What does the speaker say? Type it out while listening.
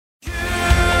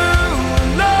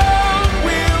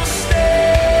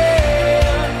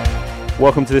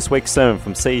Welcome to this week's sermon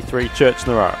from C3 Church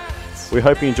Narara. We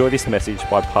hope you enjoy this message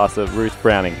by Pastor Ruth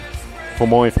Browning. For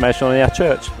more information on our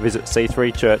church, visit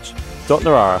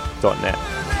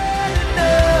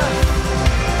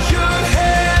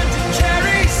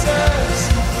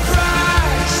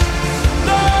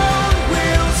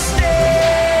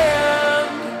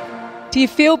Do you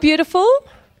feel beautiful?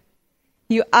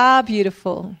 You are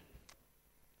beautiful.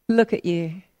 Look at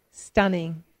you.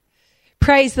 Stunning.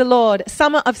 Praise the Lord.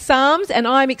 Summer of Psalms, and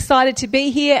I'm excited to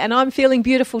be here, and I'm feeling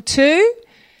beautiful too.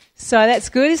 So that's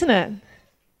good, isn't it?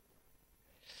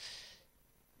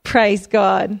 Praise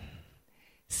God.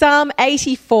 Psalm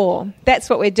 84.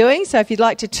 That's what we're doing. So if you'd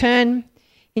like to turn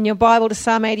in your Bible to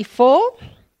Psalm 84,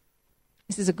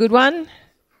 this is a good one.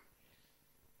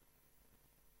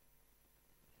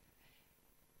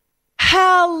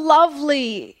 How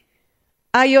lovely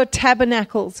are your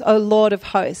tabernacles, O Lord of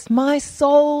hosts. My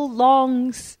soul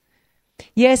longs,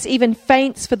 yes, even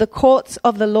faints for the courts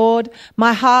of the Lord.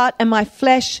 My heart and my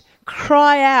flesh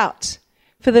cry out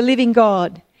for the living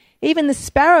God. Even the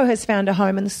sparrow has found a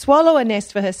home, and the swallow a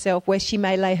nest for herself where she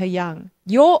may lay her young.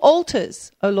 Your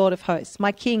altars, O Lord of hosts,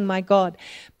 my King, my God.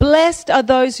 Blessed are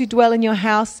those who dwell in your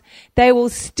house. They will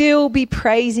still be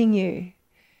praising you.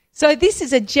 So this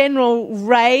is a general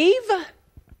rave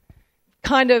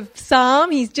kind of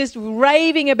psalm. He's just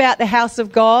raving about the house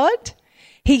of God.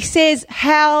 He says,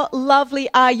 how lovely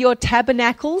are your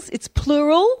tabernacles. It's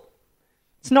plural.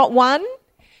 It's not one.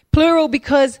 Plural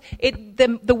because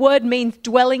the word means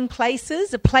dwelling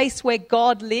places, a place where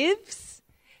God lives.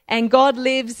 And God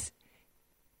lives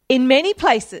in many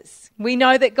places. We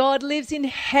know that God lives in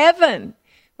heaven.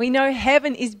 We know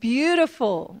heaven is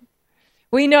beautiful.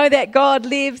 We know that God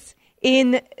lives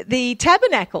in the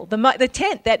tabernacle, the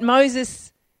tent that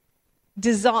Moses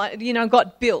designed,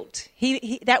 got built.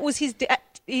 That was his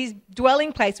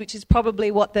dwelling place, which is probably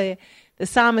what the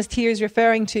psalmist here is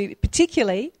referring to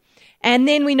particularly. And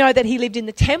then we know that he lived in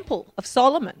the temple of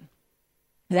Solomon.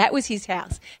 That was his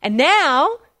house. And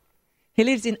now he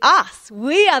lives in us.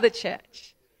 We are the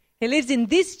church. He lives in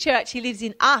this church. He lives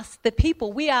in us, the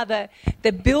people. We are the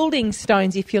building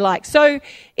stones, if you like. So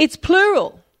it's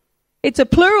plural. It's a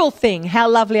plural thing. How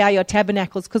lovely are your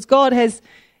tabernacles? Because God has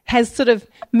sort of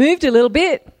moved a little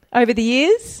bit over the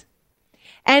years.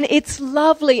 And it's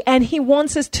lovely. And he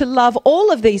wants us to love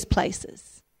all of these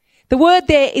places. The word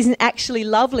there isn't actually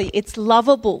lovely. It's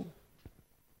lovable.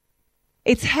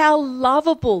 It's how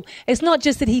lovable. It's not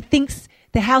just that he thinks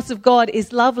the house of God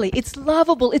is lovely. It's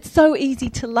lovable. It's so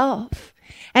easy to love.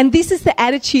 And this is the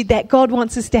attitude that God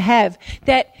wants us to have,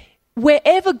 that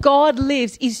wherever God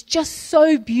lives is just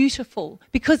so beautiful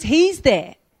because he's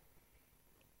there.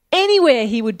 Anywhere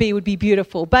he would be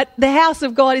beautiful. But the house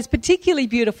of God is particularly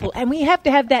beautiful, and we have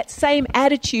to have that same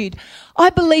attitude. I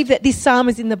believe that this psalm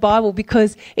is in the Bible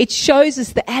because it shows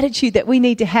us the attitude that we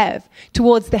need to have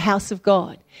towards the house of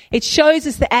God. It shows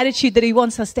us the attitude that he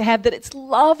wants us to have, that it's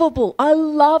lovable. I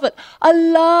love it.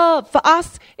 For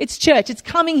us, it's church. It's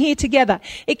coming here together.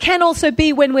 It can also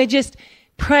be when we're just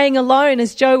praying alone,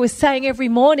 as Joe was saying, every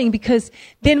morning, because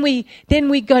then we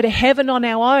go to heaven on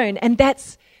our own, and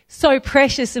that's so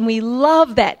precious, and we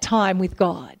love that time with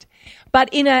God. But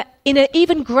in a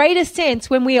even greater sense,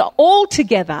 when we are all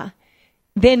together,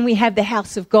 then we have the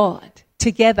house of God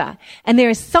together. And there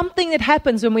is something that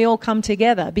happens when we all come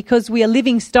together, because we are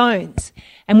living stones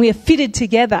and we are fitted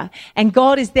together, and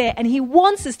God is there, and he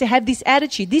wants us to have this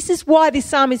attitude. This is why this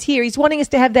psalm is here. He's wanting us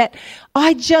to have that,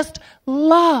 I just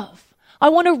love. I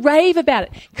want to rave about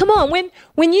it. Come on,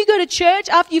 when you go to church,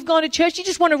 after you've gone to church, you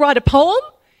just want to write a poem?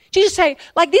 Do you just say,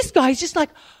 like this guy, he's just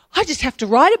like, I just have to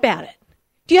write about it.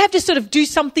 Do you have to sort of do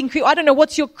something? I don't know,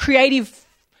 what's your creative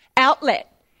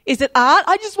outlet? Is it art?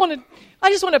 I just want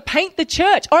to paint the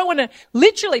church. Or I want to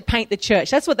literally paint the church.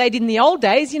 That's what they did in the old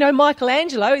days.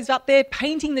 Michelangelo is up there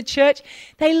painting the church.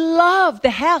 They loved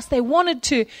the house. They wanted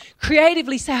to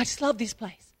creatively say, I just love this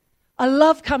place. I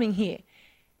love coming here.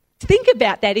 Think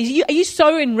about that. Are you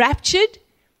so enraptured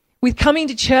with coming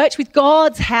to church, with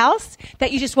God's house,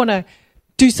 that you just want to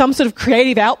do some sort of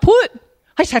creative output?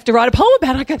 I just have to write a poem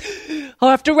about it. I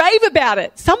have to rave about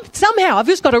it. Somehow I've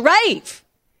just got to rave.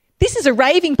 This is a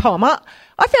raving poem. I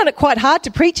found it quite hard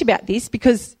to preach about this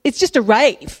because it's just a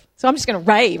rave. So I'm just going to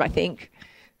rave, I think.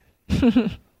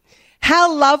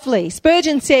 How lovely.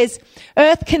 Spurgeon says,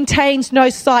 earth contains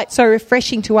no sight so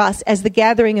refreshing to us as the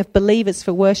gathering of believers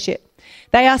for worship.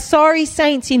 They are sorry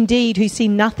saints indeed who see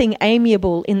nothing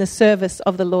amiable in the service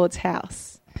of the Lord's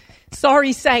house.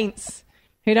 Sorry saints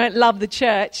who don't love the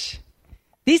church.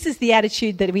 This is the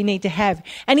attitude that we need to have.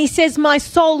 And he says, my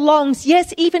soul longs,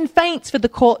 yes, even faints for the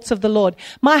courts of the Lord.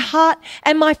 My heart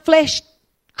and my flesh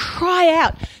cry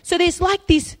out. So there's like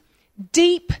this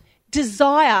deep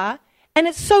desire, and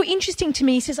it's so interesting to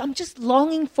me. He says, I'm just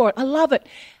longing for it. I love it.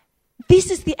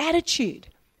 This is the attitude.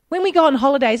 When we go on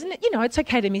holidays, and it's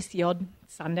okay to miss the odd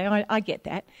Sunday, I get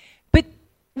that, but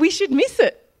we should miss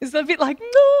it. It's a bit like, no,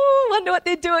 I wonder what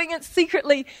they're doing. It's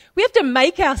secretly. We have to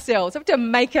make ourselves.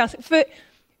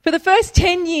 For the first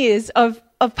 10 years of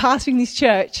pastoring this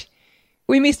church,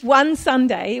 we missed one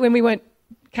Sunday when we weren't,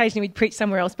 occasionally we'd preach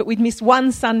somewhere else, but we'd missed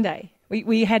one Sunday.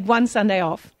 We had one Sunday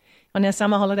off on our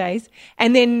summer holidays,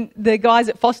 and then the guys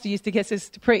at Foster used to get us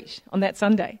to preach on that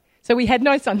Sunday. So we had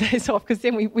no Sundays off because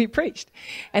then we preached,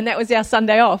 and that was our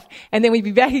Sunday off, and then we'd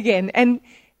be back again. And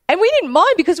we didn't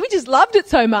mind because we just loved it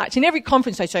so much. In every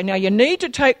conference they say, now you need to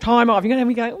take time off. You're going to have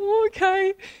me go, oh,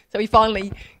 okay. So we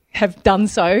finally have done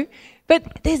so.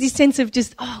 But there's this sense of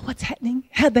just, what's happening?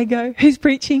 How'd they go? Who's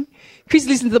preaching? Chris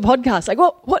listened to the podcast. Like,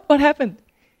 what happened?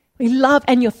 We love,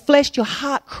 and your flesh, your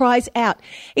heart cries out.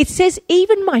 It says,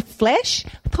 even my flesh.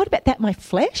 I thought about that, my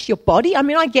flesh, your body. I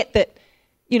mean, I get that,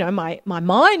 my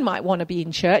mind might want to be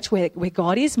in church where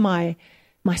God is, my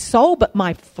soul, but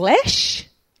my flesh,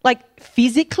 like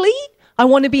physically, I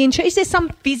want to be in church. Is there some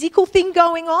physical thing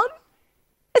going on?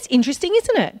 That's interesting,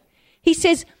 isn't it? He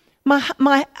says, my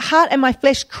heart and my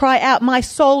flesh cry out, my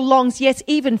soul longs, yes,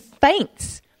 even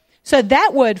faints. So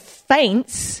that word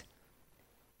faints,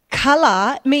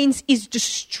 kala, means is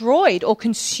destroyed or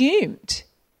consumed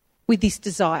with this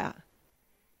desire.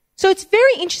 So it's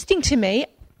very interesting to me.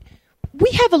 We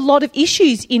have a lot of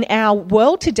issues in our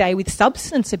world today with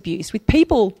substance abuse, with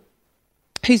people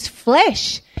whose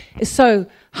flesh is so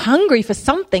hungry for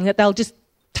something that they'll just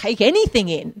take anything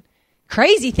in.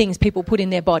 Crazy things people put in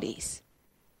their bodies.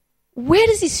 Where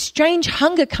does this strange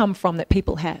hunger come from that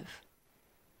people have?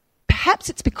 Perhaps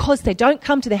it's because they don't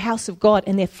come to the house of God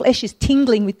and their flesh is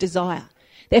tingling with desire.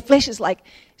 Their flesh is like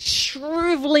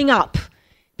shriveling up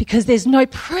because there's no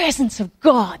presence of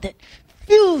God that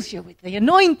fills you with the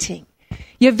anointing.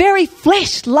 Your very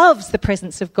flesh loves the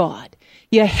presence of God.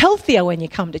 You're healthier when you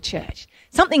come to church.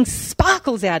 Something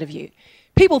sparkles out of you.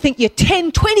 People think you're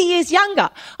 10, 20 years younger.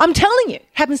 I'm telling you, it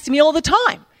happens to me all the time.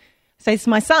 I say this to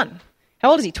my son. How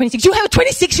old is he? 26. You have a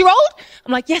 26-year-old?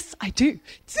 I'm like, yes, I do.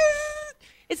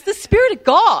 It's the Spirit of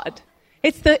God.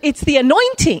 It's the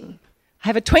anointing. I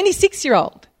have a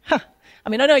 26-year-old. Huh. I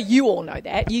mean, I know you all know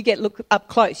that. You look up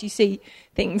close. You see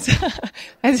things.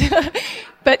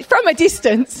 But from a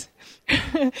distance.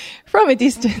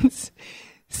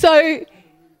 So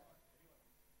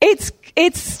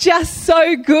it's just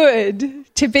so good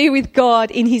to be with God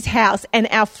in his house, and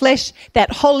our flesh,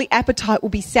 that holy appetite will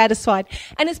be satisfied.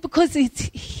 And it's because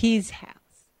it's his house.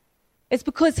 It's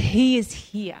because he is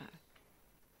here.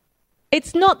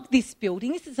 It's not this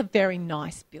building. This is a very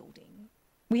nice building.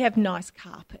 We have nice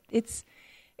carpet. It's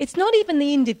not even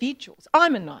the individuals.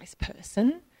 I'm a nice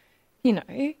person,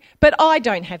 but I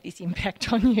don't have this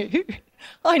impact on you.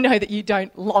 I know that you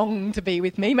don't long to be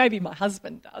with me. Maybe my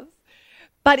husband does.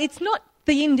 But it's not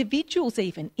the individuals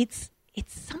even. It's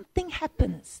something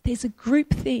happens. There's a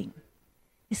group thing.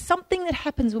 There's something that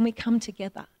happens when we come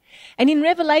together. And in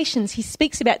Revelations, he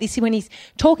speaks about this when he's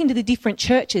talking to the different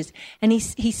churches, and he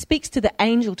speaks to the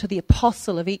angel, to the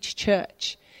apostle of each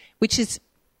church, which is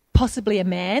possibly a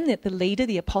man, the leader,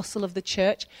 the apostle of the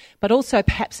church, but also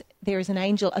perhaps there is an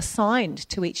angel assigned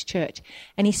to each church.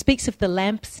 And he speaks of the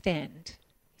lampstand. He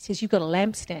says, you've got a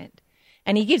lampstand.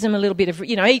 And he gives them a little bit of,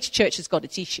 each church has got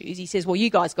its issues. He says, well, you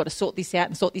guys got to sort this out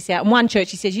and sort this out. And one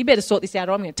church, he says, you better sort this out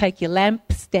or I'm going to take your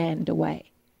lampstand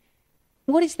away.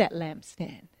 What is that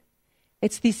lampstand?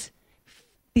 It's this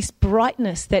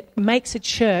brightness that makes a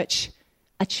church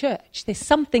a church. There's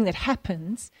something that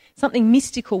happens, something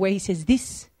mystical where he says,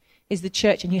 this is the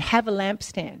church, and you have a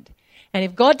lampstand. And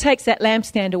if God takes that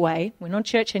lampstand away, we're not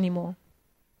church anymore.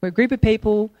 We're a group of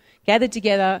people gathered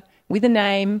together with a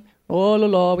name,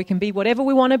 we can be whatever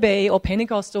we want to be, or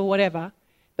Pentecostal, whatever.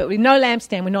 But with no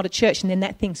lampstand, we're not a church, and then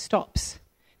that thing stops.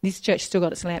 This church still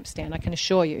got its lampstand, I can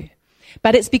assure you.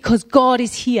 But it's because God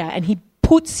is here, and he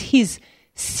puts his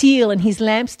seal and his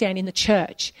lampstand in the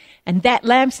church. And that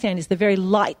lampstand is the very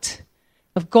light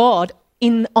of God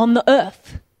on the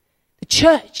earth. The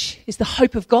church is the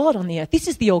hope of God on the earth. This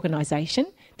is the organisation.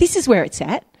 This is where it's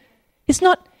at. It's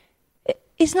not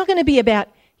going to be about,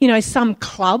 some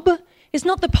club. It's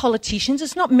not the politicians.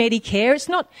 It's not Medicare. It's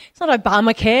not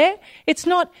Obamacare.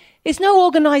 There's no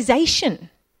organisation.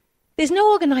 There's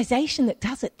no organisation that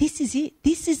does it. This is it.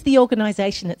 This is the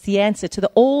organisation that's the answer to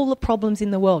all the problems in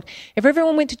the world. If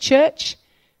everyone went to church,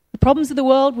 the problems of the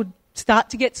world would start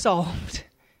to get solved.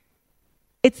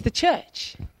 It's the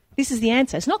church. This is the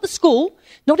answer. It's not the school,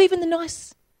 not even the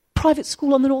nice private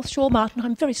school on the North Shore, Martin.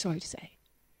 I'm very sorry to say.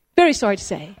 Very sorry to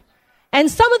say. And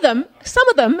some of them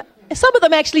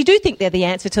actually do think they're the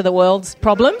answer to the world's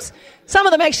problems. Some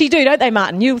of them actually do, don't they,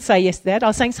 Martin? You'll say yes to that. I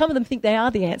was saying some of them think they are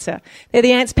the answer. They're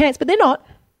the ants' pants, but they're not.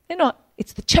 They're not.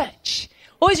 It's the church.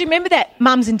 Always remember that,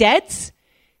 mums and dads.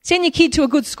 Send your kid to a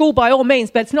good school by all means,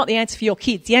 but it's not the answer for your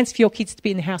kids. The answer for your kids is to be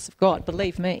in the house of God,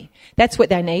 believe me. That's what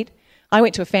they need. I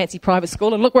went to a fancy private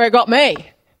school and look where it got me.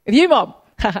 With you, Mom.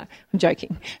 I'm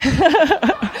joking.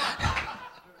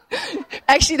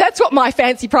 Actually, that's what my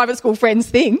fancy private school friends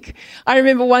think. I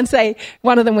remember once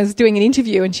one of them was doing an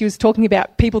interview and she was talking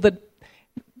about people that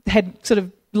had sort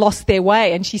of lost their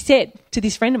way, and she said to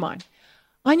this friend of mine,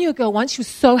 I knew a girl once, she was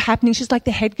so happening, she was like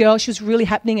the head girl, she was really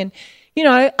happening, and,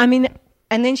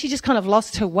 and then she just kind of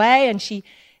lost her way, and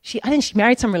I think she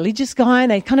married some religious guy,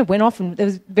 and they kind of went off, and it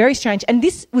was very strange. And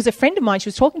this was a friend of mine she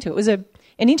was talking to. It was an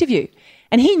interview.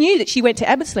 And he knew that she went to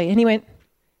Abbottsley, and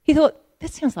he thought,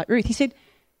 that sounds like Ruth. He said,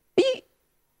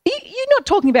 you're not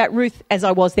talking about Ruth as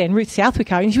I was then, Ruth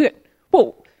Southwick, are you? And she went,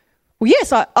 well,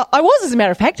 yes, I was, as a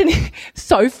matter of fact. And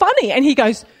so funny. And he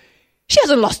goes, she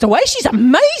hasn't lost her way. She's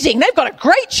amazing. They've got a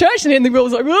great church. And then the girl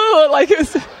was like, oh, it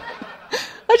was...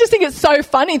 I just think it's so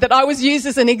funny that I was used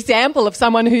as an example of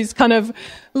someone who's kind of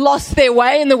lost their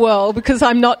way in the world because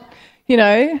I'm not,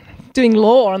 doing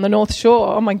law on the North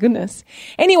Shore. Oh, my goodness.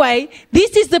 Anyway,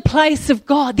 this is the place of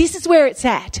God. This is where it's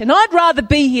at. And I'd rather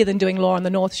be here than doing law on the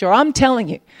North Shore. I'm telling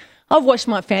you. I've watched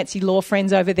my fancy law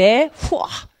friends over there. Whew,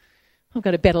 I've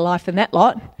got a better life than that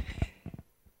lot.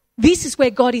 This is where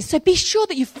God is. So be sure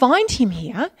that you find him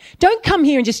here. Don't come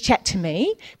here and just chat to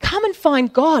me. Come and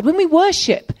find God. When we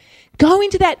worship, go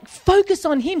into that, focus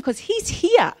on him because he's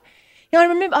here.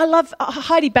 I love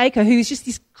Heidi Baker, who is just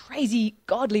this crazy,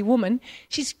 godly woman.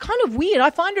 She's kind of weird. I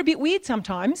find her a bit weird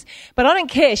sometimes, but I don't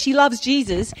care. She loves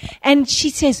Jesus. And she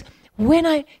says, when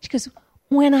I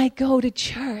go to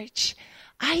church,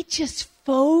 I just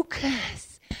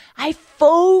focus. I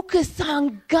focus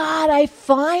on God. I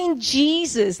find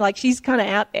Jesus. Like, she's kind of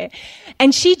out there.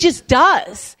 And she just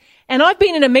does. And I've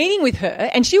been in a meeting with her,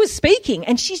 and she was speaking,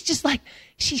 and she's just like,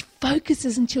 she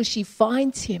focuses until she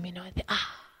finds him, there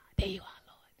you are,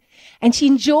 Lord. And she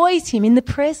enjoys him in the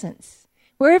presence,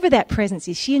 wherever that presence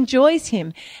is. She enjoys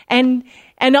him. And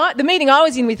the meeting I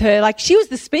was in with her, like, she was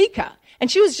the speaker,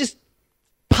 and she was just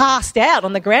passed out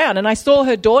on the ground. And I saw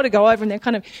her daughter go over, and they're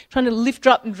kind of trying to lift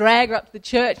her up and drag her up to the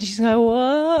church. And she's going,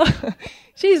 whoa,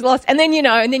 she's lost. And then,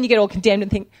 and then you get all condemned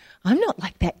and think, I'm not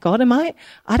like that, God, am I?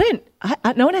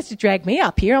 No one has to drag me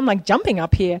up here. I'm like jumping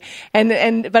up here.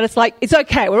 But it's like, it's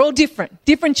okay. We're all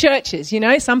different churches,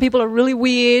 Some people are really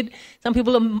weird. Some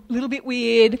people are a little bit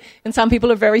weird. And some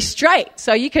people are very straight.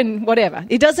 So you can, whatever.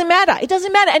 It doesn't matter. It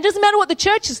doesn't matter. And it doesn't matter what the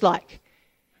church is like.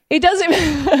 It doesn't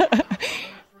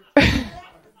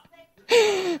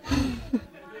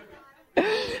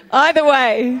Either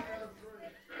way.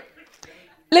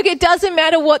 Look, it doesn't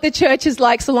matter what the church is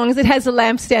like so long as it has a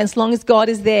lampstand, so long as God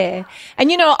is there.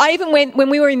 And, I even went, when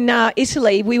we were in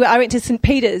Italy, I went to St.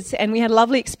 Peter's, and we had a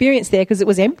lovely experience there because it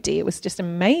was empty. It was just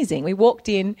amazing. We walked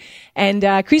in, and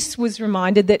Chris was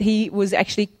reminded that he was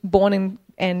actually born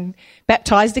and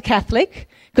baptised a Catholic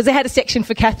because they had a section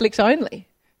for Catholics only.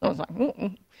 I was like,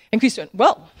 mm-mm. And Chris went,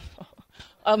 well,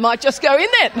 I might just go in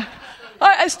then.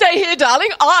 I stay here, darling.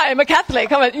 I'm a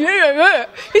Catholic. I went, yeah.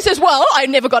 He says, well, I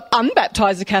never got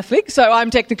unbaptised a Catholic, so I'm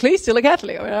technically still a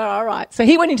Catholic. I went, all right. So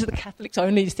he went into the Catholics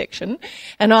only section,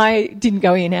 and I didn't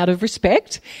go in out of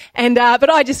respect. And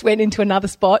but I just went into another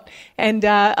spot, and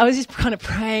I was just kind of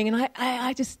praying, and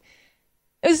it's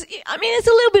a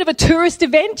little bit of a tourist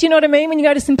event. You know what I mean? When you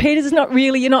go to St. Peter's, it's not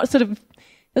really.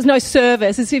 There's no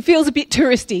service. It feels a bit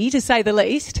touristy, to say the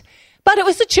least. But it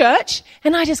was a church,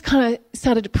 and I just kind of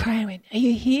started to pray and went, are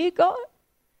you here, God?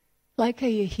 Like, are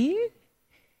you here?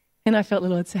 And I felt the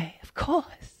Lord say, of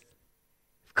course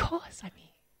I'm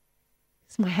here.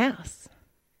 It's my house.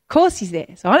 Of course he's there.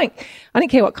 So I don't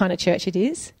care what kind of church it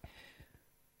is.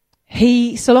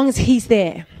 So long as he's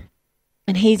there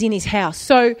and he's in his house.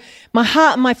 So my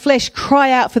heart and my flesh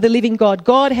cry out for the living God.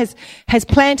 God has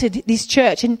planted this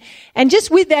church. And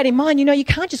just with that in mind, you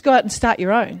can't just go out and start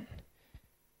your own.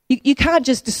 You can't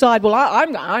just decide, well,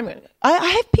 I'm going to. I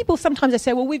have people sometimes that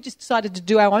say, well, we've just decided to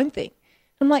do our own thing.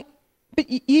 I'm like, but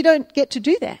you don't get to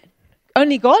do that.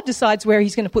 Only God decides where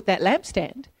he's going to put that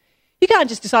lampstand. You can't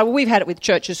just decide, well, we've had it with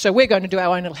churches, so we're going to do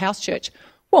our own little house church.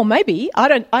 Well, maybe.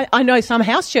 I know some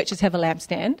house churches have a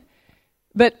lampstand,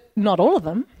 but not all of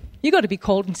them. You've got to be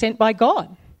called and sent by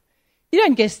God. You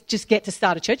don't just get to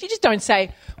start a church. You just don't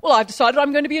say, well, I've decided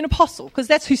I'm going to be an apostle, because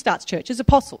that's who starts churches,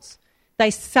 apostles.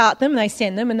 they start them, they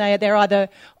send them, and they're either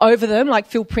over them, like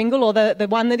Phil Pringle, or the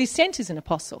one that is sent is an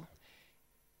apostle.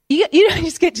 You don't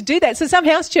just get to do that. So some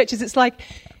house churches, it's like,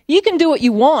 you can do what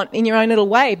you want in your own little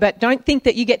way, but don't think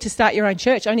that you get to start your own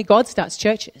church. Only God starts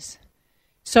churches.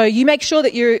 So you make sure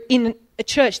that you're in a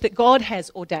church that God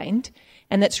has ordained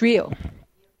and that's real,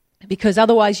 because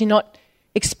otherwise you're not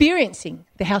experiencing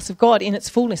the house of God in its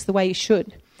fullness the way you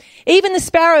should. Even the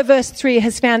sparrow, verse 3,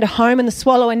 has found a home, and the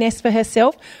swallow a nest for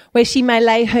herself where she may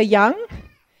lay her young.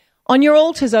 On your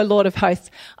altars, O Lord of hosts.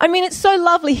 I mean, it's so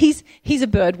lovely. He's a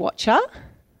bird watcher,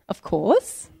 of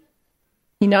course.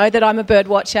 You know that I'm a bird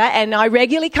watcher, and I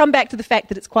regularly come back to the fact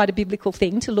that it's quite a biblical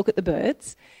thing to look at the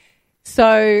birds.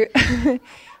 So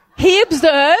he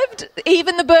observed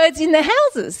even the birds in the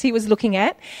houses he was looking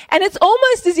at, and it's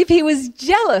almost as if he was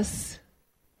jealous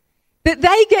that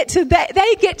they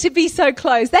get to be so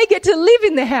close. They get to live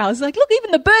in the house. Like, look,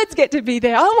 even the birds get to be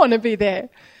there. I want to be there.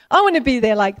 I want to be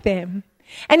there like them.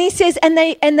 And he says, and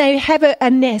they have a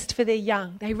nest for their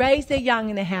young. They raise their young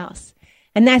in the house,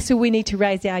 and that's who we need to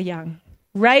raise our young.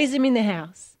 Raise them in the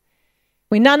house.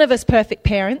 We're none of us perfect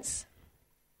parents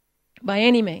by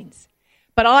any means.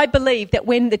 But I believe that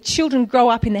when the children grow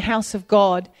up in the house of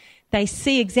God, they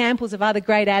see examples of other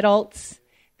great adults.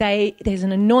 There's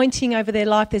an anointing over their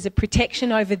life. There's a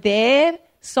protection over their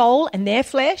soul and their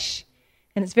flesh.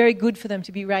 And it's very good for them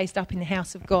to be raised up in the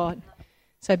house of God.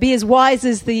 So be as wise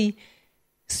as the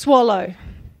swallow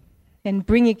and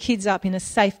bring your kids up in a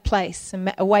safe place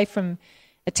and away from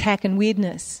attack and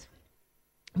weirdness.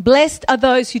 Blessed are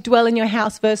those who dwell in your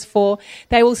house, verse 4.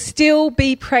 They will still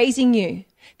be praising you.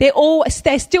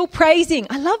 They're still praising.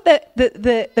 I love that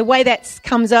the way that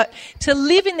comes out. To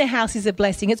live in the house is a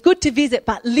blessing. It's good to visit,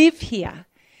 but live here.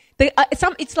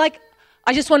 It's like,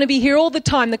 I just want to be here all the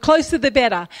time. The closer, the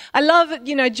better. I love,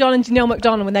 John and Janelle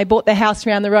McDonald, when they bought their house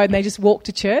around the road and they just walk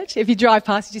to church. If you drive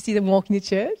past, you just see them walking to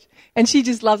church. And she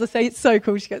just loves it. I say, it's so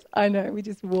cool. She goes, I know, we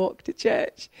just walk to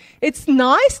church. It's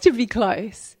nice to be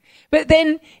close. But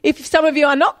then if some of you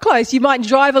are not close, you might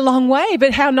drive a long way.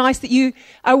 But how nice that you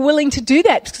are willing to do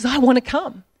that, because I want to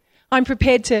come. I'm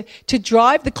prepared to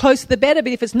drive. The closer the better.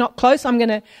 But if it's not close, I'm going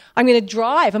to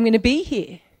drive. I'm going to be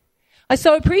here. I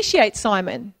so appreciate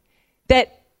Simon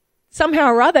that somehow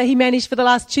or other he managed, for the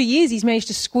last 2 years, he's managed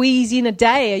to squeeze in a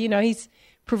day. He's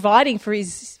providing for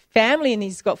his family, and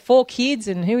he's got 4 kids,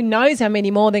 and who knows how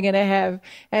many more they're going to have.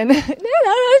 And no,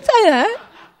 don't say that.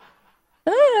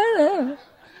 No.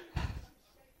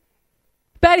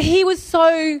 But he was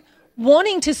so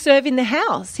wanting to serve in the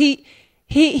house. He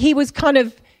was kind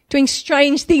of doing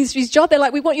strange things for his job. They're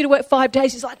like, we want you to work 5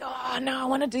 days. He's like, oh, no, I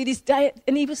want to do this day.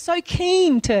 And he was so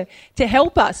keen to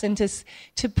help us and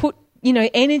to put,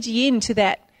 energy into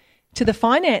that, to the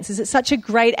finances. It's such a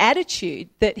great attitude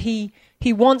that he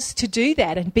wants to do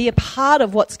that and be a part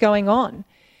of what's going on.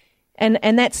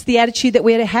 And that's the attitude that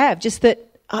we're to have, just that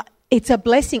it's a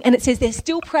blessing. And it says they're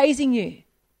still praising you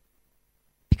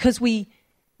because we're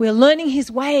learning his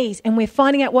ways and we're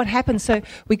finding out what happens. So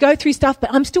we go through stuff,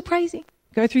 but I'm still praising.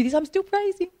 Go through this, I'm still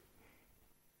praising.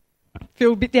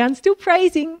 Feel a bit down, still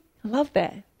praising. I love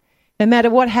that. No matter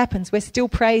what happens, we're still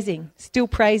praising, still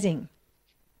praising.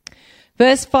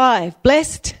 Verse 5,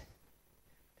 blessed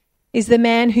is the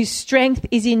man whose strength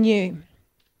is in you,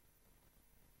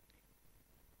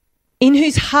 in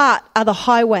whose heart are the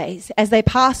highways. As they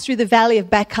pass through the valley of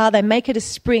Baca, they make it a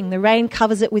spring. The rain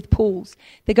covers it with pools.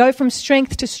 They go from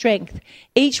strength to strength.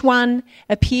 Each one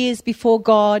appears before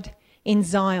God in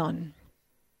Zion.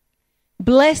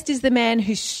 Blessed is the man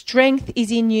whose strength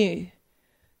is in you,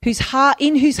 whose heart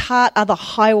are the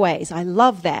highways. I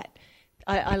love that.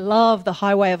 I love the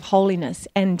highway of holiness.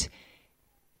 And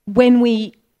when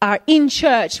we are in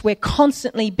church, we're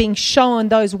constantly being shown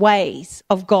those ways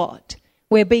of God.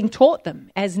 We're being taught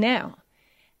them as now.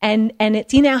 And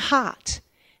it's in our heart.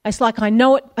 It's like I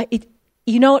know it.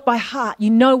 You know it by heart. You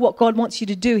know what God wants you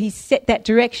to do. He's set that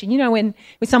direction.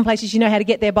 With some places you know how to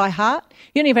get there by heart.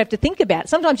 You don't even have to think about it.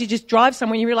 Sometimes you just drive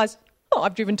somewhere and you realise, oh,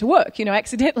 I've driven to work,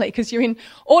 accidentally, because you're in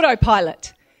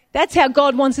autopilot. That's how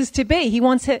God wants us to be. He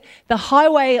wants the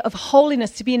highway of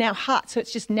holiness to be in our heart, so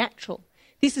it's just natural.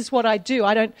 This is what I do.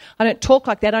 I don't talk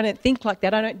like that. I don't think like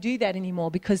that. I don't do that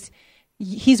anymore because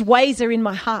his ways are in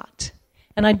my heart.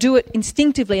 And I do it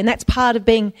instinctively, and that's part of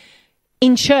being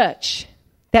in church,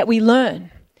 that we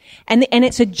learn. And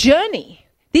it's a journey.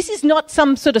 This is not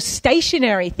some sort of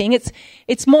stationary thing.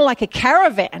 It's more like a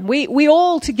caravan. We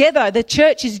all together, the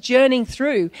church is journeying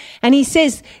through. And he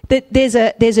says that there's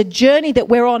a journey that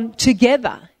we're on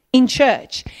together in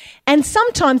church. And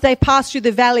sometimes they pass through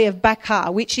the valley of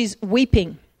Baca, which is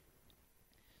weeping.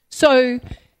 So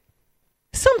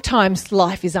sometimes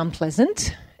life is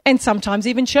unpleasant, and sometimes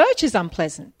even church is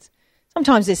unpleasant.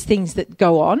 Sometimes there's things that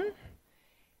go on,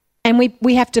 and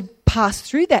we have to pass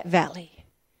through that valley.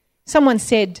 Someone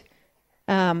said,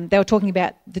 they were talking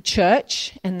about the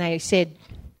church, and they said,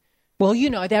 well,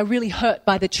 they're really hurt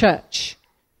by the church.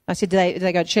 I said, do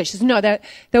they go to church? She says, no, they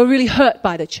were really hurt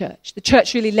by the church. The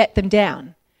church really let them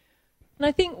down. And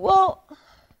I think, well,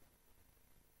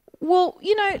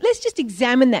 let's just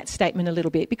examine that statement a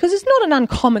little bit, because it's not an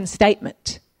uncommon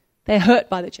statement. They're hurt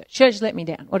by the church. Church let me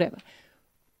down, whatever.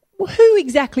 Well, who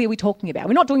exactly are we talking about?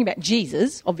 We're not talking about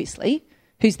Jesus, obviously,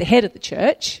 who's the head of the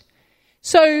church.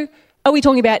 So are we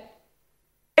talking about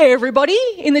everybody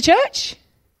in the church?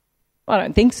 I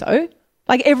don't think so.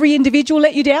 Like every individual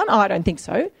let you down? I don't think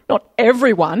so. Not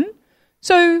everyone.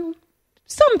 So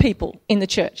some people in the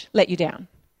church let you down.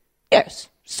 Yes,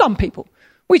 some people.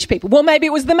 Which people? Well, maybe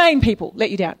it was the main people let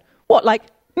you down. What, like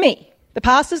me? The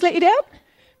pastors let you down?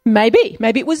 Maybe.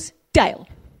 Maybe it was Dale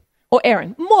or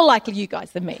Aaron. More likely you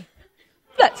guys than me.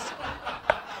 That's...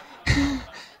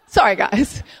 Sorry,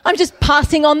 guys. I'm just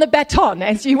passing on the baton,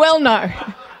 as you well know.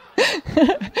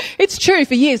 It's true,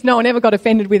 for years no one ever got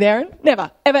offended with Aaron.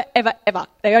 Never, ever, ever, ever.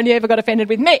 They only ever got offended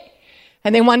with me.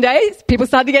 And then one day people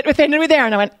started to get offended with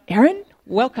Aaron. I went, Aaron,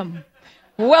 welcome.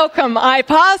 Welcome. I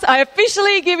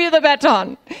officially give you the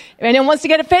baton. If anyone wants to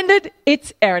get offended,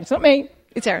 it's Aaron. It's not me.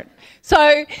 It's Aaron.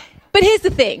 So, but here's the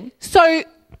thing. So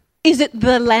is it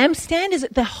the lampstand? Is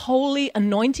it the holy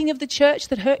anointing of the church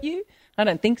that hurt you? I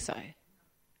don't think so.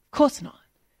 Of course not.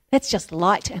 That's just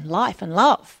light and life and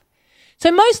love.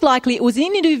 So most likely it was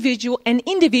an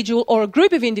individual or a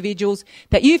group of individuals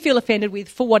that you feel offended with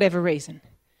for whatever reason.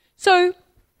 So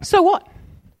what?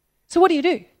 So what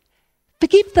do?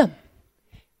 Forgive them.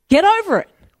 Get over it.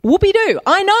 Whoopee-doo.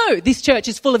 I know this church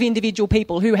is full of individual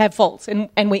people who have faults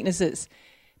and weaknesses.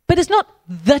 But it's not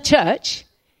the church.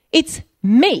 It's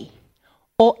me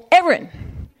or Erin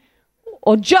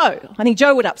or Joe. I think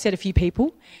Joe would upset a few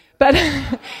people. But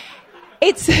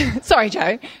sorry,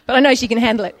 Joe, but I know she can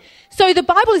handle it. So the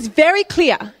Bible is very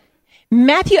clear.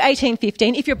 Matthew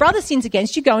 18:15, if your brother sins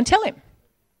against you, go and tell him.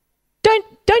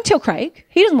 Don't tell Craig.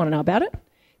 He doesn't want to know about it.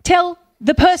 Tell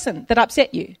the person that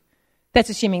upset you. That's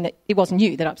assuming that it wasn't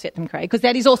you that upset them, Craig, because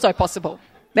that is also possible.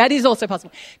 That is also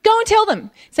possible. Go and tell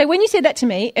them. Say, when you said that to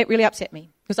me, it really upset me,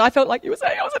 because I felt like you were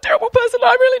saying I was a terrible person.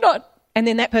 I'm really not. And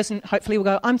then that person hopefully will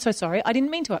go, I'm so sorry. I didn't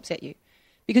mean to upset you,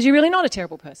 because you're really not a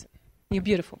terrible person. You're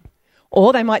beautiful.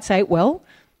 Or they might say, well,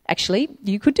 actually,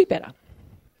 you could do better.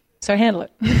 So handle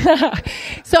it.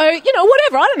 So,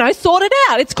 whatever, I don't know, sort it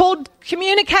out. It's called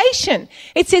communication.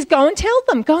 It says go and tell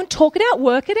them, go and talk it out,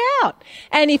 work it out.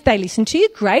 And if they listen to you,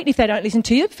 great. If they don't listen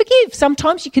to you, forgive.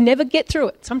 Sometimes you can never get through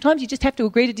it. Sometimes you just have to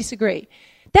agree to disagree.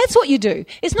 That's what you do.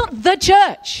 It's not the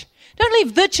church. Don't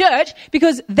leave the church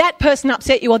because that person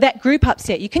upset you or that group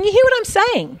upset you. Can you hear what I'm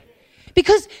saying?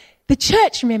 Because the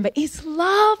church, remember, is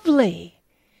lovely.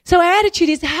 So our attitude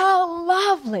is how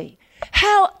lovely.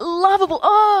 How lovable.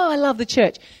 Oh, I love the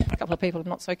church. A couple of people I'm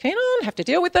not so keen on, have to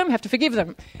deal with them, have to forgive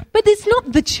them. But it's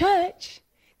not the church.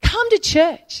 Come to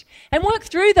church and work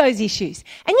through those issues.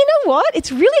 And you know what?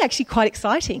 It's really actually quite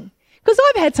exciting. Because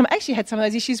I've had some of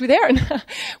those issues with Aaron.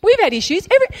 We've had issues.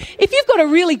 If you've got a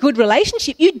really good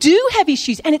relationship, you do have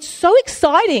issues, and it's so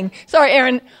exciting. Sorry,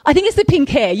 Aaron, I think it's the pink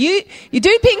hair. You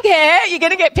do pink hair, you're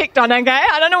going to get picked on, okay?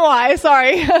 I don't know why,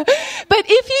 sorry. But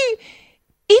if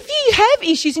you have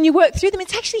issues and you work through them,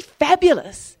 it's actually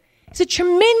fabulous. It's a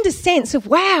tremendous sense of,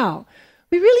 wow,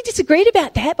 we really disagreed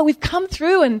about that, but we've come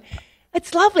through and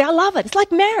it's lovely. I love it. It's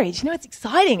like marriage. It's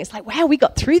exciting. It's like, wow, we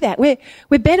got through that. We're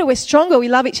better. We're stronger. We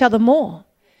love each other more.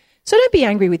 So don't be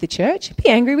angry with the church. Be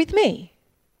angry with me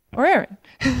or Aaron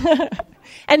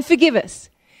and forgive us.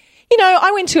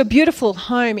 I went to a beautiful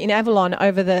home in Avalon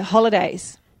over the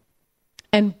holidays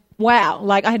and wow,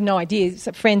 I had no idea.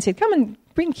 A friend said, come and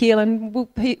bring Keelan.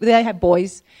 They have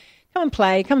boys. Come and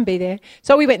play. Come and be there.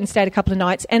 So we went and stayed a couple of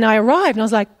nights and I arrived and I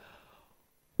was like,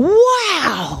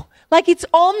 wow. It's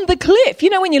on the cliff.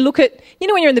 When you look at,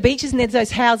 when you're in the beaches and there's those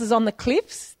houses on the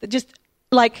cliffs that just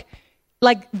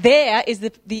there is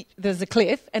there's a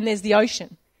cliff and there's the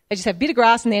ocean. They just have a bit of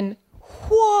grass and then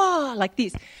whoa, like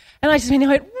this. And I just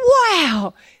went,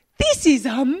 wow, this is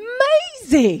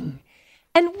amazing.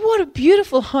 And what a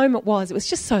beautiful home it was. It was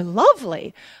just so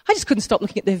lovely. I just couldn't stop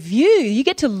looking at the view. You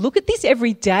get to look at this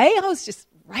every day. I was just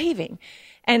raving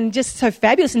and just so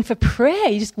fabulous. And for prayer,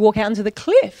 you just walk out onto the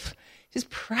cliff. Just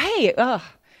pray. Oh,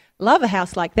 love a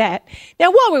house like that.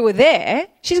 Now, while we were there,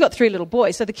 she's got 3 little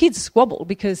boys, so the kids squabble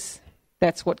because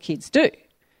that's what kids do.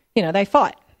 They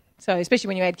fight. So especially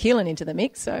when you add Keelan into the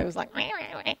mix. So it was like...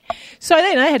 So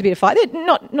they had a bit of fight. They're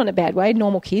not in a bad way,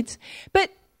 normal kids. But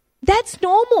that's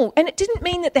normal. And it didn't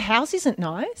mean that the house isn't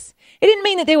nice. It didn't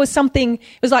mean that there was something...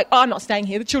 It was like, I'm not staying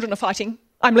here. The children are fighting.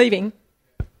 I'm leaving.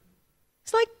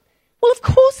 It's like, well, of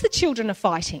course the children are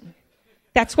fighting.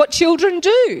 That's what children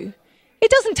do. It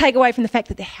doesn't take away from the fact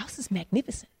that the house is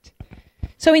magnificent.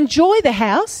 So enjoy the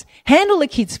house, handle the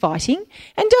kids fighting,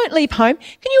 and don't leave home.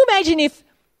 Can you imagine if,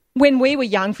 when we were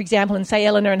young, for example, and say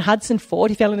Eleanor and Hudson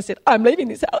fought, if Eleanor said, I'm leaving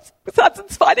this house because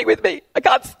Hudson's fighting with me. I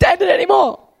can't stand it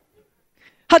anymore.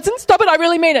 Hudson, stop it, I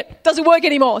really mean it. Doesn't work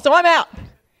anymore, so I'm out.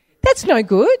 That's no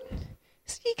good.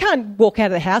 You can't walk out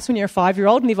of the house when you're a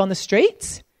 5-year-old and live on the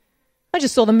streets. I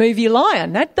just saw the movie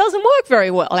Lion. That doesn't work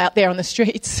very well out there on the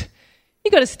streets.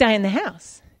 You've got to stay in the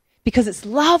house because it's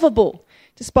lovable,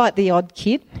 despite the odd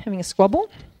kid having a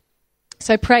squabble.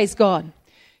 So praise God.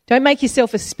 Don't make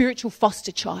yourself a spiritual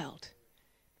foster child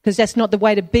because that's not the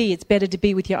way to be. It's better to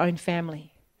be with your own family.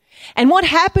 And what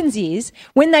happens is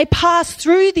when they pass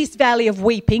through this valley of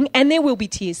weeping, and there will be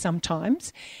tears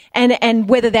sometimes, and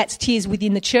whether that's tears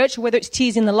within the church or whether it's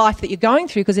tears in the life that you're going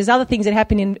through, because there's other things that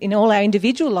happen in all our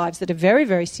individual lives that are very,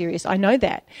 very serious. I know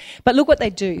that. But look what they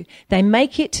do. They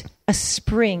make it a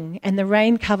spring and the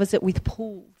rain covers it with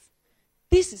pools.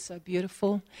 This is so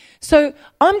beautiful. So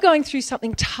I'm going through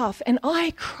something tough and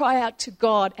I cry out to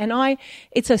God and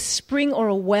it's a spring or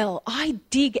a well. I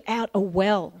dig out a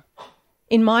well.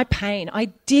 In my pain, I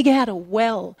dig out a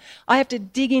well. I have to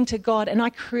dig into God and I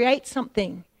create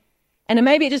something. And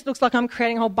maybe it just looks like I'm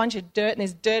creating a whole bunch of dirt and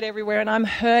there's dirt everywhere and I'm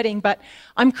hurting, but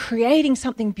I'm creating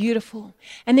something beautiful.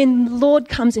 And then the Lord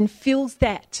comes and fills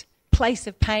that place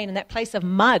of pain and that place of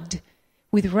mud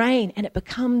with rain, and it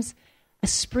becomes a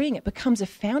spring, it becomes a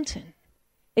fountain.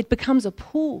 It becomes a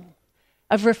pool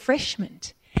of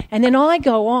refreshment. And then I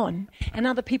go on and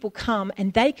other people come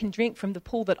and they can drink from the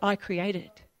pool that I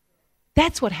created.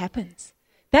 That's what happens.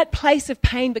 That place of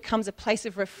pain becomes a place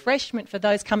of refreshment for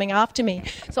those coming after me.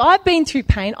 So I've been through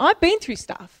pain. I've been through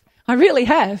stuff. I really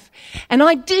have. And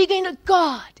I dig into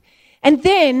God. And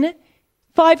then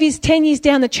 5 years, 10 years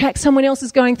down the track, someone else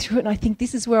is going through it and I think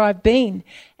this is where I've been.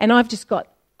 And I've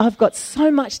got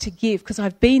so much to give because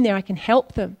I've been there. I can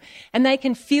help them. And they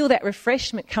can feel that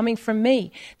refreshment coming from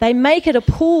me. They make it a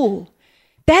pool.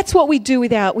 That's what we do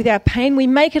with our pain. We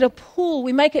make it a pool.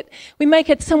 We make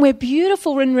it somewhere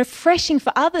beautiful and refreshing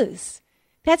for others.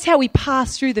 That's how we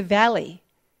pass through the valley.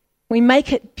 We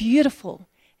make it beautiful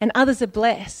and others are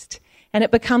blessed and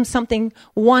it becomes something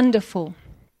wonderful.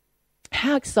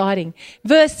 How exciting.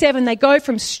 Verse 7, they go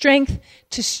from strength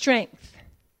to strength.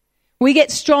 We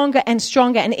get stronger and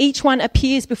stronger and each one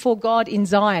appears before God in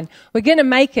Zion. We're going to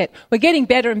make it. We're getting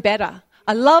better and better.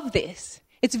 I love this.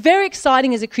 It's very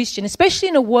exciting as a Christian, especially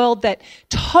in a world that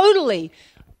totally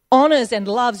honours and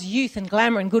loves youth and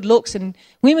glamour and good looks, and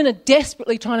women are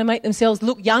desperately trying to make themselves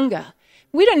look younger.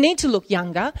 We don't need to look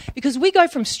younger because we go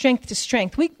from strength to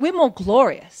strength. We're more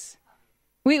glorious.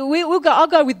 I'll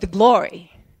go with the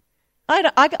glory.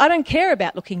 I don't care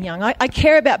about looking young. I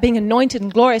care about being anointed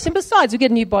and glorious. And besides, we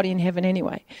get a new body in heaven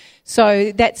anyway.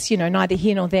 So that's, neither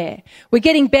here nor there. We're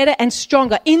getting better and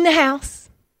stronger in the house.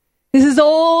 This is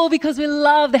all because we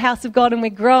love the house of God and we're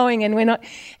growing and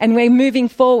we're moving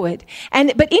forward.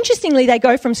 But interestingly, they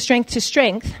go from strength to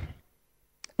strength.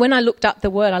 When I looked up the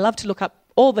word, I love to look up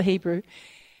all the Hebrew,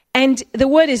 and the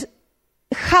word is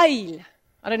chayil.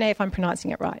 I don't know if I'm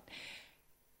pronouncing it right.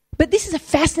 But this is a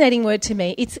fascinating word to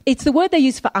me. It's the word they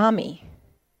use for army.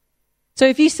 So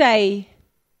if you say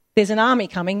there's an army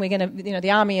coming, we're going to,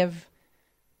 the army of,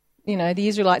 the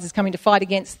Israelites is coming to fight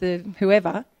against the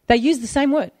whoever, they use the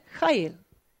same word. Chayil.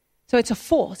 So it's a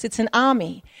force, it's an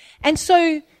army. And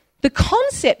so the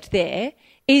concept there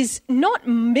is not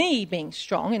me being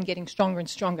strong and getting stronger and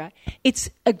stronger. It's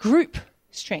a group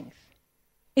strength.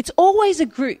 It's always a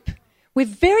group. We're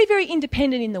very, very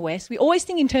independent in the West. We always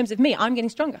think in terms of me. I'm getting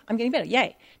stronger. I'm getting better.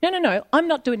 Yay. No. I'm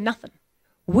not doing nothing.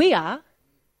 We are.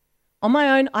 On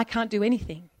my own, I can't do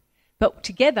anything. But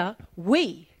together,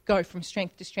 we go from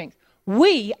strength to strength.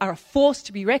 We are a force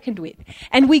to be reckoned with.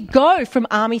 And we go from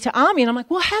army to army. And I'm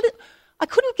like, well, I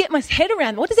couldn't get my head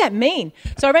around, what does that mean?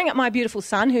 So I rang up my beautiful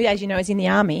son, who, as you know, is in the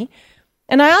army.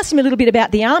 And I asked him a little bit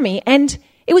about the army. And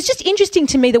it was just interesting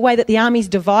to me the way that the army's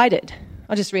divided.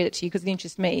 I'll just read it to you because it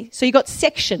interests me. So you've got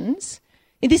sections.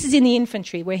 This is in the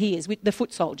infantry where he is, with the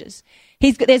foot soldiers.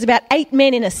 There's about 8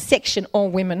 men in a section, or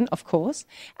women, of course,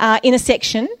 in a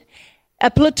section. A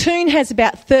platoon has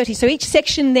about 30. So each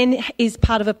section then is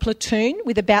part of a platoon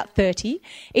with about 30.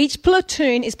 Each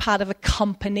platoon is part of a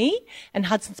company, and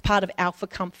Hudson's part of Alpha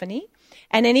Company.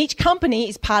 And then each company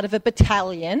is part of a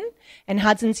battalion, and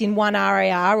Hudson's in one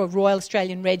RAR, or Royal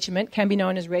Australian Regiment, can be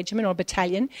known as regiment or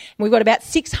battalion. And we've got about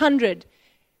 600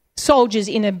 soldiers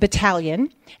in a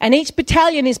battalion, and each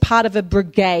battalion is part of a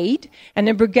brigade, and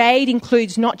the brigade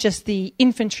includes not just the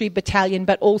infantry battalion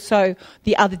but also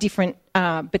the other different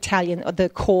battalion, or the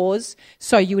corps.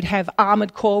 So you would have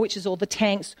armoured corps, which is all the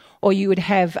tanks, or you would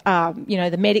have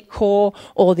the medic corps,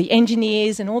 or the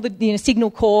engineers, and all the signal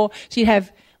corps. So you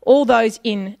have all those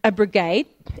in a brigade,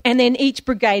 and then each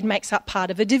brigade makes up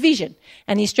part of a division.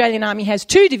 And the Australian Army has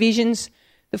 2 divisions,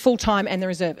 the full-time and the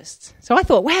reservists. So I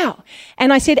thought, wow.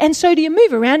 And I said, and so do you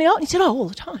move around? And he said, oh, all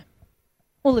the time.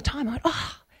 All the time. I went,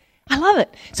 oh, I love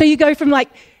it. So you go from like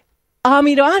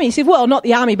army to army. He said, well, not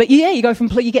the army, but yeah,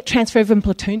 you get transferred from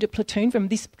platoon to platoon, from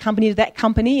this company to that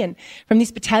company, and from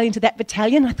this battalion to that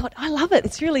battalion. I thought, I love it.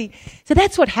 It's really, so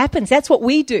that's what happens. That's what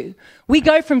we do. We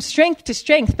go from strength to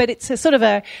strength, but it's a sort of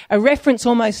a reference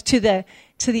almost to the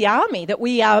army, that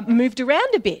we are moved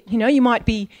around a bit. You know, you might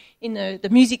be in the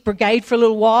music brigade for a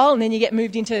little while, and then you get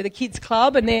moved into the kids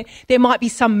club, and there might be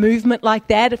some movement like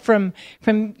that from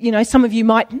some of you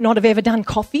might not have ever done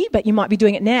coffee, but you might be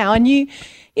doing it now, and you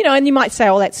might say,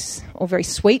 oh, that's all very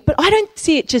sweet, but I don't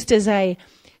see it just as a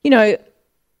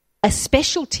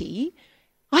specialty.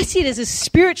 I see it as a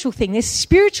spiritual thing. There's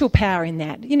spiritual power in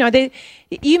that.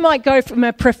 You might go from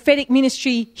a prophetic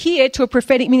ministry here to a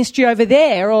prophetic ministry over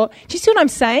there, or do you see what I'm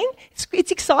saying?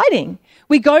 It's exciting.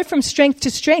 We go from strength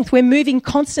to strength. We're moving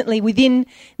constantly within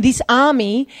this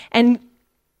army and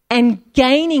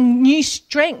gaining new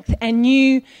strength and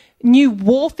new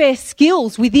warfare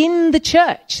skills within the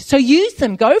church. So use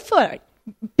them. Go for it.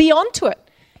 Be onto it.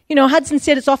 Hudson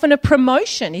said it's often a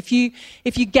promotion. If you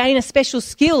gain a special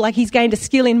skill, like he's gained a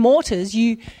skill in mortars,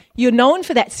 you're known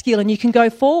for that skill and you can go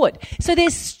forward. So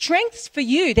there's strengths for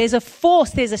you. There's a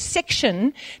force, there's a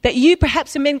section that you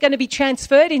perhaps are going to be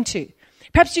transferred into.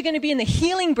 Perhaps you're going to be in the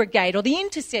healing brigade or the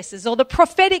intercessors or the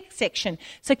prophetic section.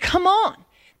 So come on.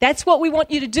 That's what we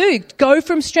want you to do. Go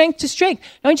from strength to strength.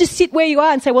 Don't just sit where you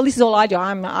are and say, well, this is all I do.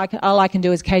 All I can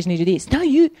do is occasionally do this. No,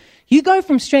 you go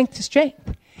from strength to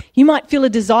strength. You might feel a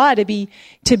desire to be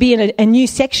in a new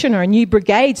section or a new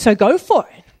brigade, so go for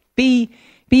it.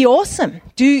 Be awesome.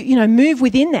 Move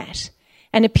within that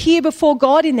and appear before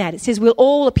God in that. It says we'll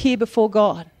all appear before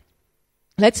God.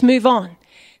 Let's move on.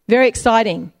 Very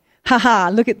exciting.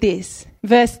 Look at this.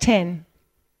 Verse 10.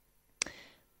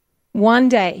 One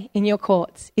day in your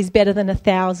courts is better than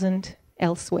 1,000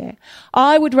 elsewhere.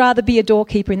 I would rather be a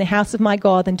doorkeeper in the house of my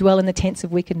God than dwell in the tents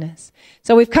of wickedness.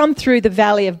 So we've come through the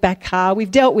valley of Bakkar.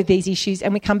 We've dealt with these issues,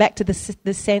 and we come back to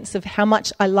the sense of how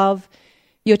much I love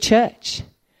your church.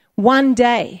 One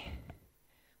day.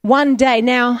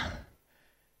 Now,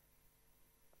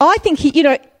 I think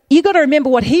you got to remember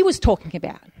what he was talking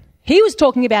about. He was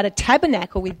talking about a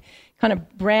tabernacle with kind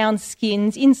of brown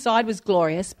skins. Inside was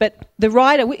glorious, but the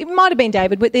writer, it might have been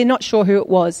David, but they're not sure who it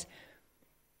was.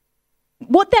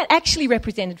 What that actually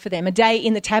represented for them, a day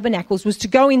in the tabernacles, was to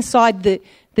go inside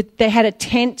they had a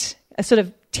tent, a sort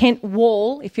of tent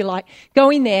wall, if you like, go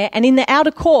in there, and in the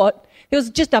outer court, there was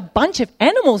just a bunch of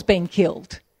animals being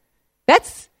killed.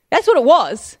 That's what it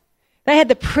was. They had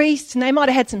the priests, and they might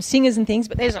have had some singers and things,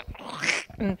 but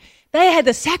and they had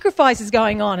the sacrifices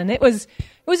going on, and it was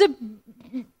a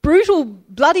brutal,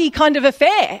 bloody kind of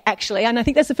affair, actually. And I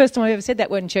think that's the first time I've ever said that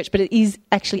word in church, but it is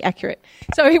actually accurate.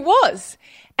 So it was.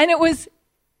 And it was,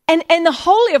 and the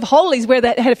Holy of Holies, where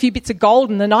they had a few bits of gold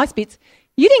and the nice bits,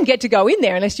 you didn't get to go in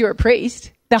there unless you were a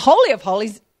priest. The Holy of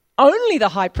Holies, only the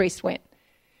high priest went.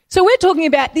 So we're talking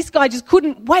about this guy just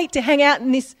couldn't wait to hang out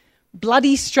in this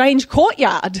bloody, strange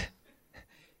courtyard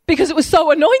because it was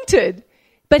so anointed.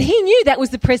 But he knew that was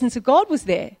the presence of God was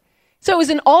there. So it was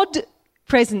an odd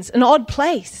presence, an odd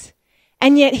place.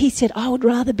 And yet he said, I would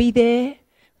rather be there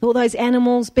with all those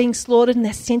animals being slaughtered and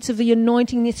that sense of the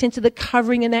anointing, the sense of the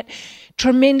covering and that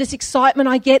tremendous excitement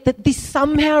I get that this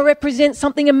somehow represents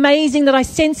something amazing that I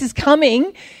sense is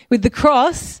coming with the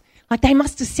cross. Like they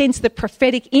must have sensed the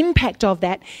prophetic impact of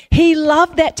that. He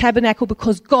loved that tabernacle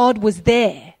because God was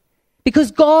there.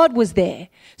 Because God was there.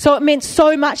 So it meant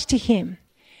so much to him.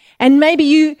 And maybe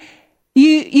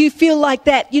you feel like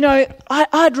that,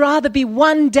 I'd rather be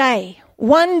one day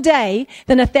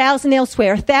than 1,000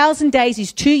 elsewhere. 1,000 days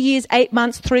is 2 years, 8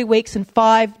 months, 3 weeks and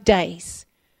 5 days.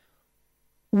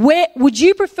 Where would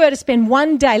you prefer to spend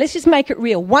one day? Let's just make it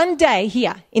real. One day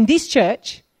here in this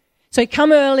church. So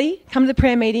come early, come to the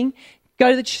prayer meeting, go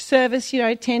to the service,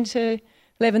 10 to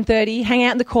 11:30, hang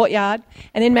out in the courtyard,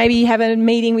 and then maybe have a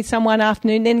meeting with someone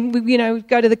afternoon. Then,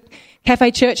 go to the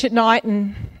cafe church at night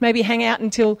and maybe hang out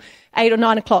until 8 or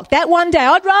 9 o'clock. That one day,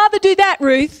 I'd rather do that,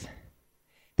 Ruth.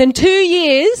 then 2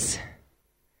 years,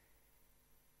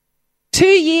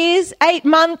 8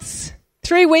 months,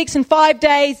 3 weeks and 5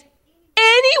 days,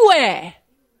 anywhere.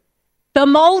 The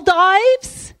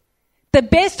Maldives, the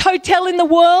best hotel in the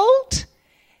world,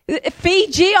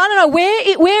 Fiji, I don't know,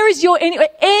 where is your,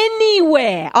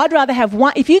 anywhere. I'd rather have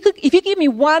one, if you give me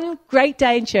one great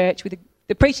day in church, with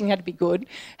the preaching had to be good,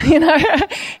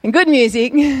 and good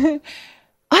music,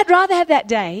 I'd rather have that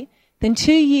day than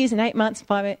 2 years and 8 months and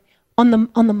 5 on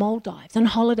the Maldives, on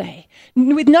holiday,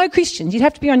 with no Christians. You'd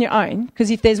have to be on your own,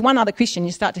 because if there's one other Christian,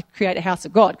 you start to create a house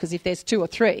of God, because if there's 2 or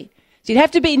 3. So you'd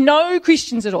have to be no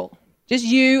Christians at all, just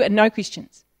you and no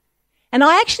Christians. And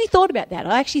I actually thought about that.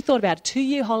 I actually thought about a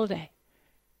 2-year holiday.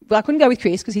 Well, I couldn't go with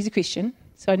Chris because he's a Christian,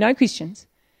 so no Christians,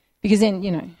 because then,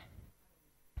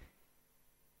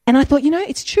 And I thought,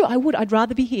 it's true, I'd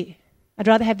rather be here. I'd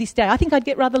rather have this day. I think I'd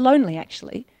get rather lonely,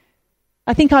 actually.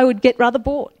 I think I would get rather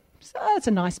bored. So it's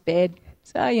a nice bed,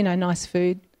 so, nice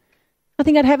food. I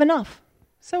think I'd have enough.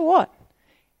 So what?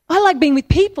 I like being with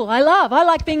people I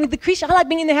like being with the Christian. I like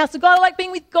being in the house of God. I like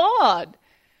being with God.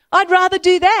 I'd rather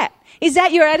do that. Is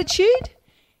that your attitude?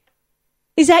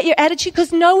 Is that your attitude?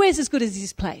 Because nowhere's as good as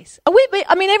this place.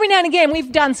 Every now and again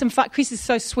we've done some fun. Chris is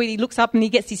so sweet. He looks up and he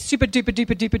gets this super duper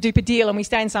duper duper duper deal, and we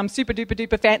stay in some super duper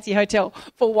duper fancy hotel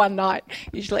for one night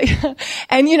usually.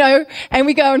 And and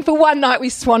we go, and for one night we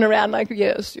swan around like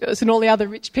yes, and all the other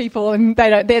rich people, and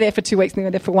they're there for 2 weeks and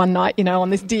they're there for one night, on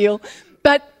this deal.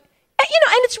 But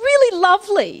and it's really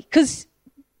lovely because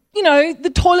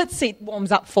the toilet seat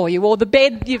warms up for you, or the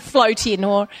bed you float in,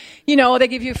 or, or they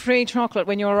give you free chocolate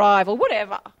when you arrive, or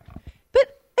whatever.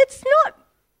 But it's not, at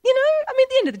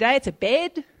the end of the day, it's a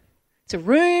bed, it's a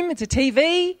room, it's a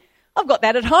TV. I've got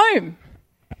that at home.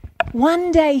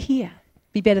 One day here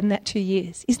be better than that 2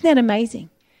 years. Isn't that amazing?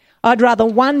 I'd rather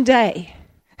one day.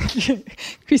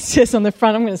 Chris says on the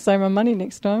front, I'm going to save my money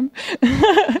next time.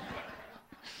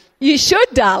 You should,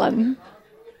 darling.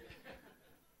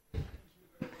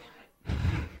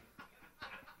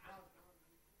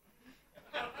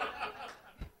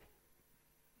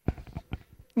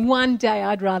 One day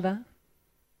I'd rather.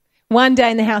 One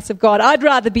day in the house of God. I'd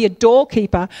rather be a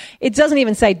doorkeeper. It doesn't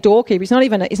even say doorkeeper. It's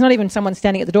not even someone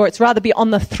standing at the door. It's rather be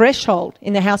on the threshold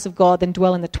in the house of God than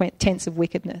dwell in the tents of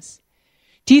wickedness.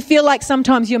 Do you feel like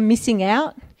sometimes you're missing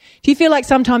out? Do you feel like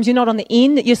sometimes you're not on the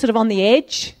in, that you're sort of on the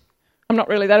edge? They don't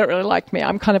really like me.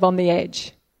 I'm kind of on the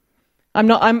edge.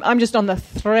 I'm just on the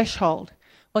threshold.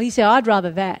 Well, he said, I'd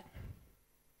rather that.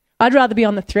 I'd rather be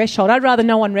on the threshold. I'd rather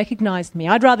no one recognised me.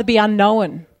 I'd rather be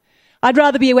unknown. I'd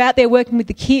rather be out there working with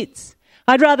the kids.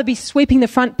 I'd rather be sweeping the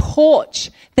front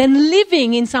porch than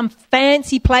living in some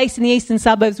fancy place in the eastern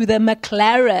suburbs with a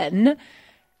McLaren.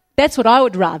 That's what I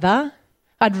would rather.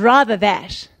 I'd rather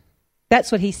that.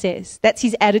 That's what he says. That's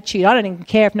his attitude. I don't even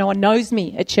care if no one knows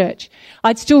me at church.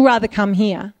 I'd still rather come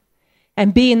here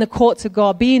and be in the courts of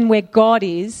God, be in where God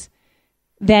is,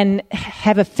 than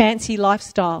have a fancy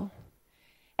lifestyle.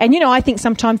 And, I think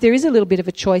sometimes there is a little bit of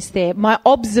a choice there. My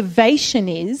observation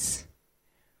is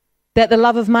that the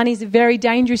love of money is a very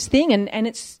dangerous thing. And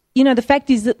it's, the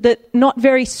fact is that not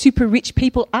very super rich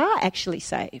people are actually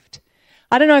saved.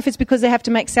 I don't know if it's because they have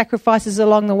to make sacrifices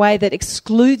along the way that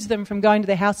excludes them from going to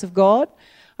the house of God.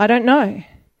 I don't know.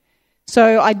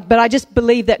 But I just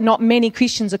believe that not many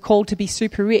Christians are called to be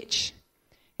super rich.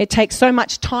 It takes so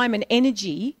much time and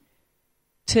energy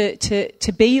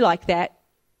to be like that.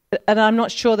 And I'm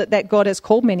not sure that God has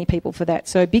called many people for that.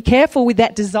 So be careful with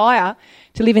that desire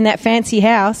to live in that fancy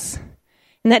house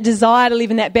and that desire to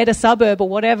live in that better suburb or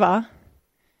whatever,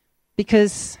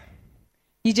 because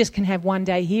you just can have one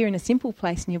day here in a simple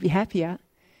place and you'll be happier.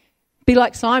 Be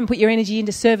like Simon, put your energy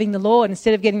into serving the Lord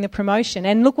instead of getting the promotion.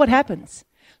 And look what happens.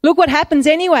 Look what happens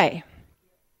anyway.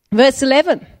 Verse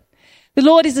 11. The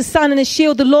Lord is a sun and a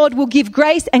shield. The Lord will give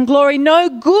grace and glory. No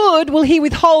good will he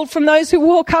withhold from those who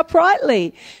walk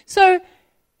uprightly. So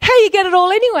how you get it all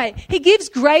anyway? He gives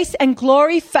grace and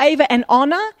glory, favour and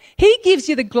honour. He gives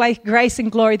you the grace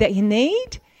and glory that you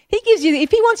need. He gives you,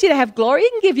 if he wants you to have glory,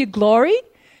 he can give you glory.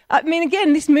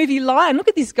 Again, this movie Lion, look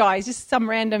at this guy. He's just some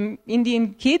random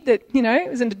Indian kid that,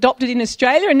 was adopted in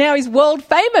Australia, and now he's world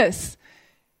famous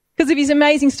because of his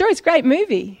amazing story. It's a great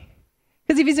movie.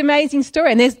 Because of his amazing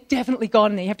story. And there's definitely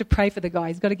God in there. You have to pray for the guy.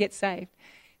 He's got to get saved.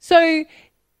 So,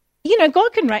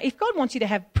 God can, if God wants you to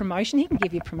have promotion, he can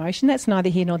give you promotion. That's neither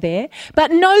here nor there.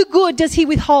 But no good does he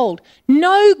withhold.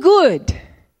 No good.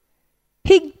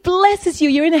 He blesses you.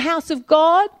 You're in the house of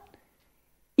God.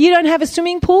 You don't have a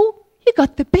swimming pool. You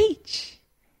got the beach.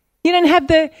 You don't have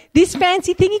this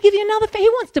fancy thing. He gives you another. He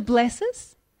wants to bless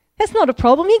us. That's not a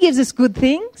problem. He gives us good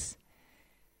things.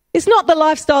 It's not the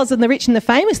lifestyles of the rich and the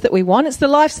famous that we want. It's the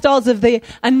lifestyles of the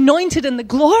anointed and the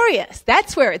glorious.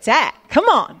 That's where it's at. Come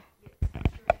on.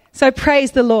 So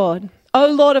praise the Lord. O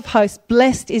Lord of hosts,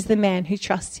 blessed is the man who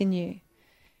trusts in you.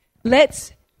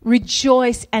 Let's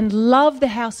rejoice and love the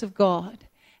house of God.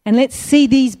 And let's see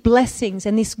these blessings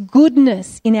and this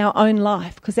goodness in our own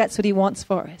life, because that's what he wants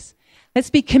for us. Let's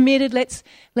be committed. Let's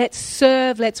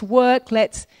serve. Let's work.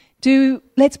 Let's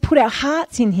put our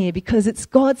hearts in here, because it's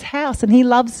God's house and he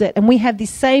loves it. And we have the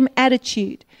same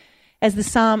attitude as the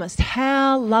psalmist.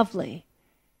 How lovely.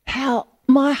 How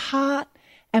my heart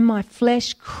and my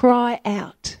flesh cry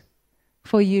out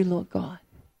for you, Lord God.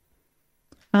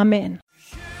 Amen.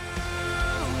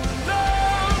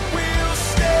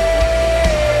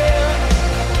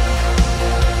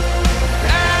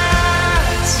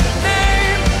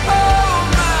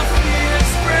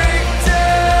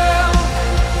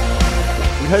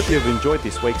 We hope you have enjoyed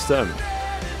this week's sermon.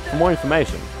 For more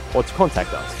information or to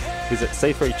contact us, visit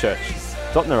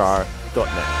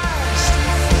c3church.narara.net.